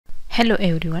Hello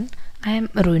everyone, I am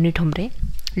Rohini Thomre,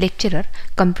 lecturer,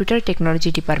 Computer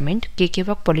Technology Department,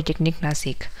 KK Polytechnic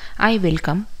Nasik. I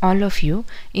welcome all of you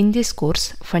in this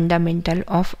course Fundamental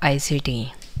of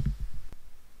ICT.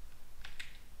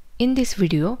 In this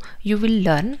video, you will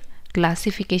learn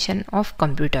classification of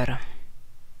computer.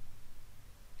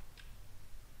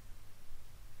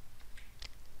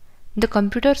 The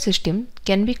computer system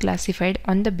can be classified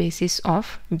on the basis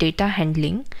of data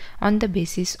handling, on the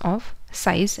basis of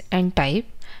size and type,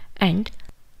 and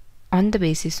on the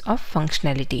basis of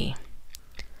functionality.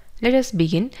 Let us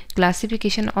begin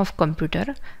classification of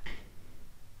computer.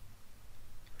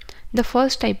 The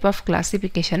first type of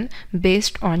classification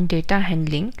based on data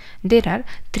handling. There are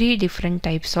three different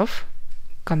types of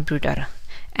computer: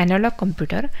 analog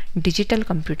computer, digital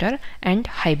computer, and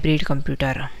hybrid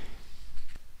computer.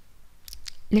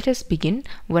 Let us begin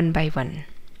one by one.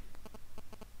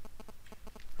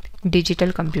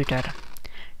 Digital computer.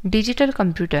 Digital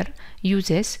computer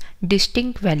uses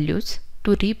distinct values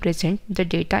to represent the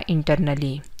data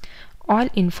internally. All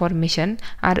information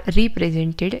are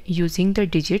represented using the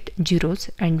digit zeros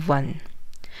and 1.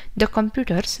 The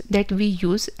computers that we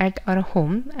use at our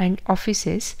home and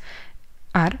offices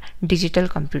are digital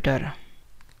computer.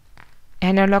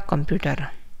 Analog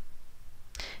computer.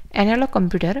 Analog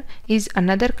computer is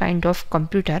another kind of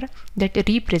computer that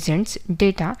represents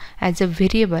data as a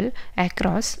variable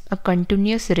across a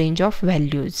continuous range of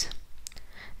values.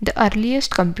 The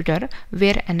earliest computer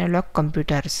were analog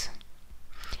computers.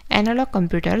 Analog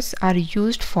computers are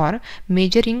used for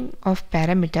measuring of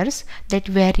parameters that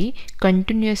vary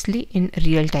continuously in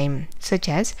real time, such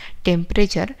as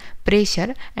temperature,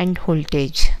 pressure, and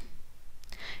voltage.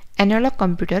 Analog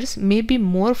computers may be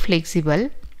more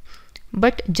flexible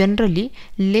but generally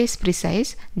less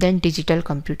precise than digital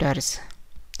computers.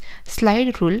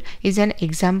 Slide rule is an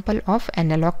example of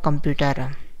analog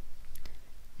computer.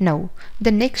 Now,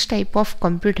 the next type of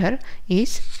computer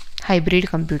is hybrid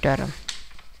computer.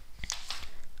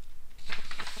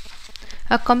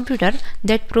 A computer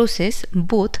that processes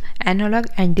both analog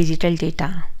and digital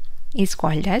data is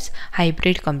called as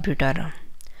hybrid computer.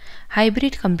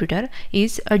 Hybrid computer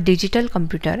is a digital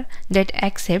computer that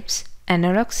accepts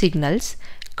analog signals,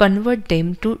 convert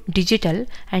them to digital,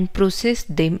 and process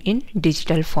them in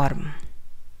digital form.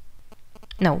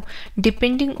 Now,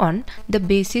 depending on the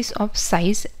basis of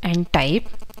size and type,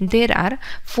 there are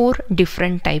four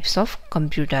different types of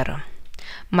computer: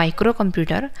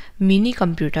 microcomputer, mini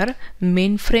computer,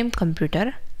 mainframe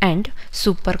computer, and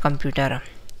supercomputer.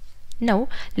 Now,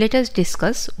 let us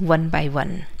discuss one by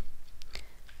one.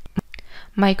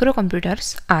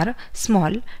 Microcomputers are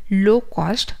small,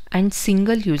 low-cost and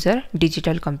single-user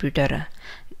digital computer.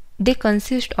 They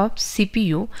consist of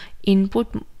CPU, input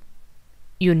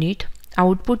unit,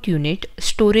 output unit,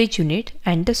 storage unit,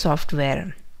 and the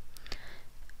software.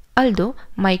 Although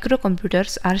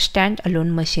microcomputers are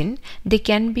stand-alone machines, they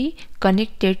can be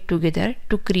connected together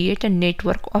to create a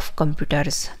network of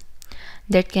computers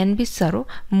that can be served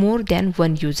more than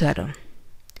one user.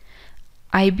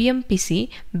 IBM PC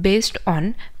based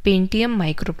on Pentium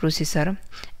microprocessor,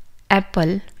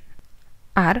 Apple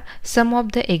are some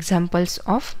of the examples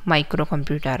of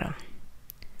microcomputer.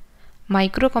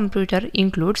 Microcomputer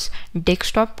includes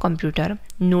desktop computer,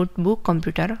 notebook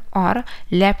computer or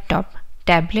laptop,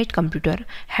 tablet computer,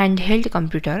 handheld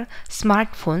computer,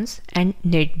 smartphones and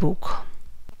netbook.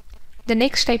 The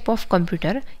next type of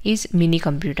computer is mini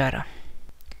computer.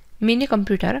 Mini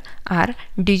computer are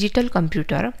digital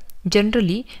computer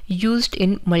generally used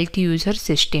in multi-user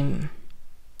system.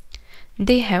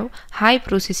 They have high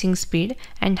processing speed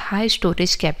and high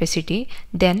storage capacity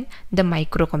than the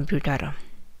microcomputer.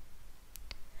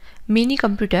 Mini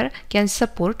computer can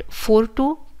support 4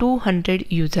 to 200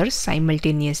 users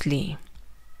simultaneously.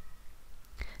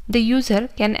 The user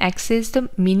can access the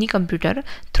mini computer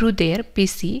through their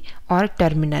PC or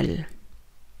terminal.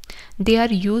 They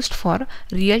are used for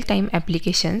real-time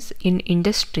applications in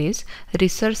industries,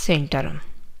 research center.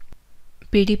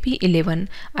 PDP-11,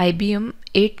 IBM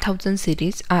 8000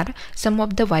 series are some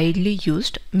of the widely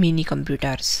used mini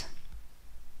computers.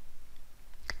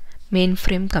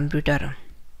 Mainframe computer.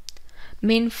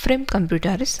 Mainframe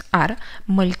computers are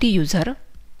multi-user,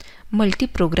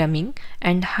 multi-programming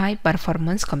and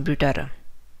high-performance computer.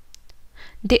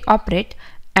 They operate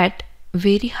at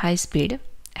very high speed,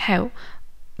 have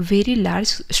very large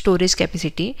storage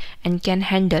capacity and can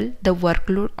handle the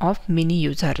workload of many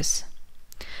users.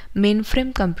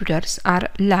 Mainframe computers are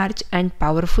large and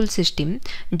powerful systems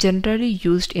generally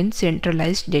used in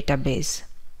centralized database.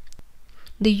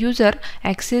 The user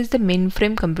accesses the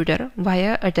mainframe computer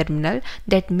via a terminal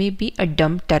that may be a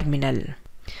dumb terminal.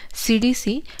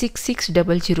 CDC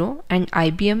 6600 and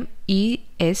IBM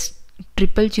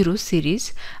ES000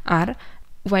 series are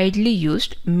widely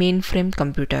used mainframe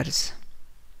computers.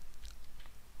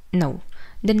 Now,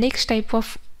 the next type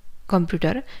of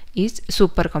computer is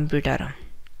supercomputer.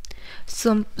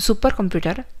 Some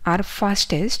supercomputer are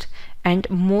fastest and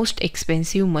most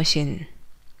expensive machine.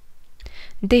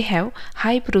 They have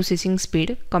high processing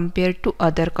speed compared to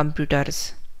other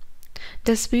computers.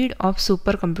 The speed of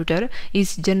supercomputer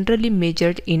is generally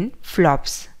measured in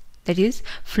flops, that is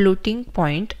floating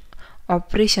point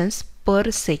operations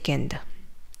per second.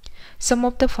 Some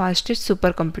of the fastest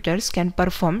supercomputers can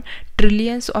perform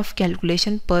trillions of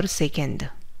calculations per second.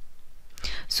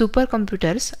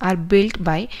 Supercomputers are built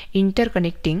by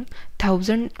interconnecting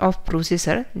thousands of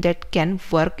processors that can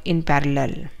work in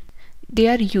parallel. They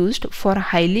are used for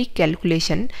highly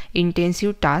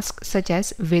calculation-intensive tasks such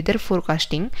as weather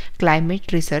forecasting,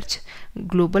 climate research,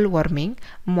 global warming,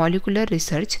 molecular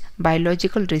research,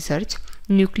 biological research,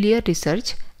 nuclear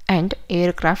research, and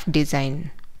aircraft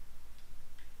design.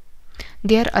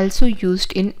 They are also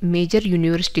used in major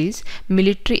universities,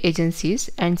 military agencies,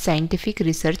 and scientific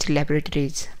research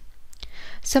laboratories.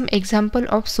 Some examples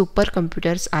of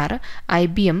supercomputers are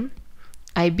IBM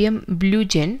Blue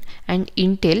Gen and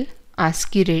Intel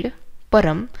ASCII Red.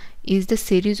 Param is the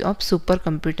series of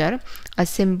supercomputer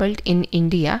assembled in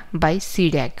India by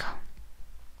CDAC.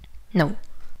 Now,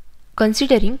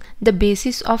 considering the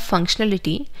basis of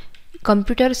functionality,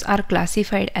 computers are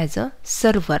classified as a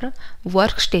server,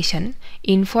 workstation,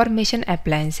 information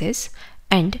appliances,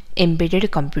 and embedded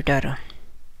computer.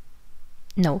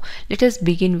 Now, let us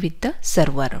begin with the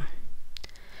server.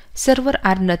 Server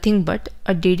are nothing but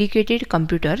a dedicated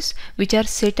computers which are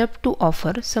set up to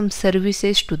offer some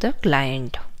services to the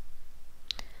client.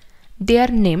 They are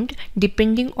named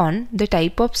depending on the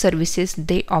type of services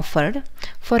they offered.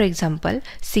 For example,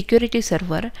 security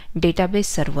server, database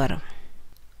server.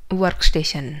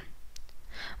 Workstation.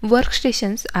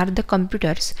 Workstations are the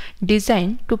computers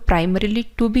designed to primarily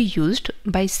to be used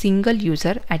by single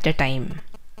user at a time.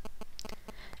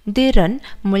 They run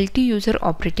multi-user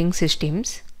operating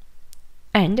systems,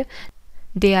 and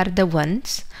they are the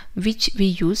ones which we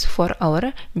use for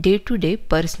our day-to-day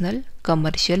personal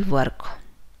commercial work.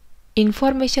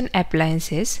 Information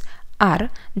appliances are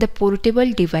the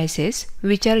portable devices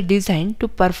which are designed to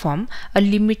perform a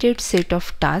limited set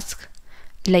of tasks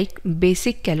like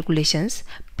basic calculations,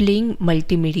 playing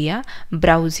multimedia,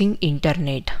 browsing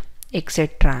internet,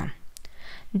 etc.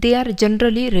 They are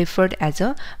generally referred as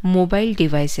a mobile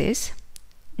devices.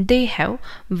 They have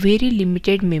very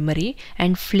limited memory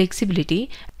and flexibility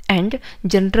and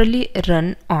generally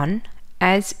run on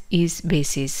as-is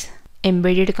basis.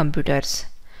 Embedded computers.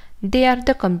 They are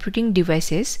the computing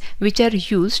devices which are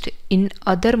used in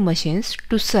other machines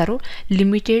to serve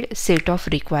limited set of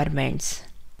requirements.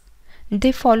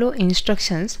 They follow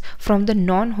instructions from the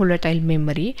non-volatile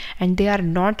memory and they are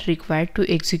not required to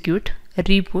execute,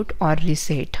 reboot or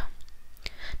reset.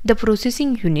 The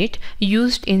processing unit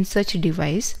used in such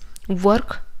device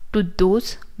work to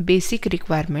those basic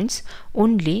requirements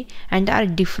only and are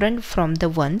different from the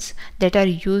ones that are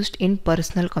used in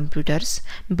personal computers,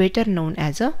 better known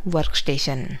as a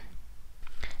workstation.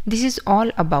 This is all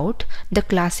about the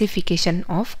classification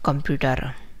of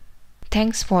computer.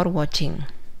 Thanks for watching.